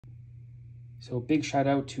So big shout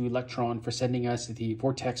out to Lectron for sending us the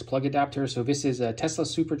Vortex plug adapter. So this is a Tesla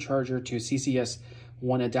supercharger to CCS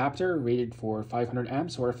 1 adapter rated for 500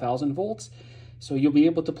 amps or 1000 volts. So you'll be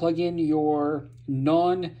able to plug in your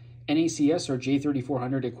non-NACS or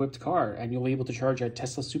J3400 equipped car, and you'll be able to charge at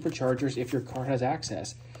Tesla superchargers if your car has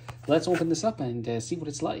access. Let's open this up and see what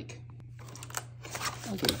it's like.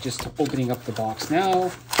 Okay, just opening up the box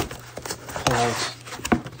now. Pull out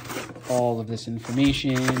all of this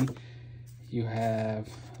information. You have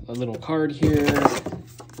a little card here.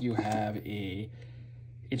 You have a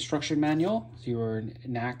instruction manual, your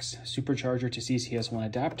NACS supercharger to CCS1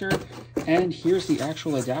 adapter, and here's the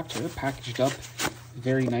actual adapter packaged up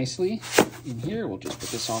very nicely in here. We'll just put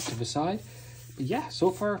this off to the side. But yeah,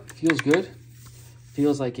 so far feels good.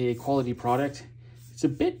 Feels like a quality product. It's a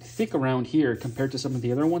bit thick around here compared to some of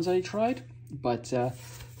the other ones I tried, but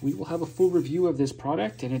we will have a full review of this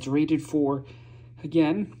product, and it's rated for,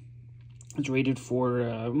 again, it's rated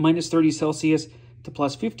for minus 30 Celsius to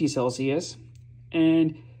plus 50 Celsius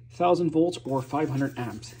and 1000 volts or 500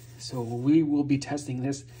 amps. So we will be testing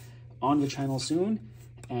this on the channel soon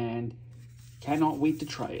and cannot wait to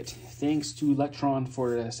try it. Thanks to Lectron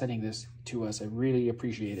for sending this to us. I really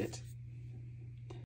appreciate it.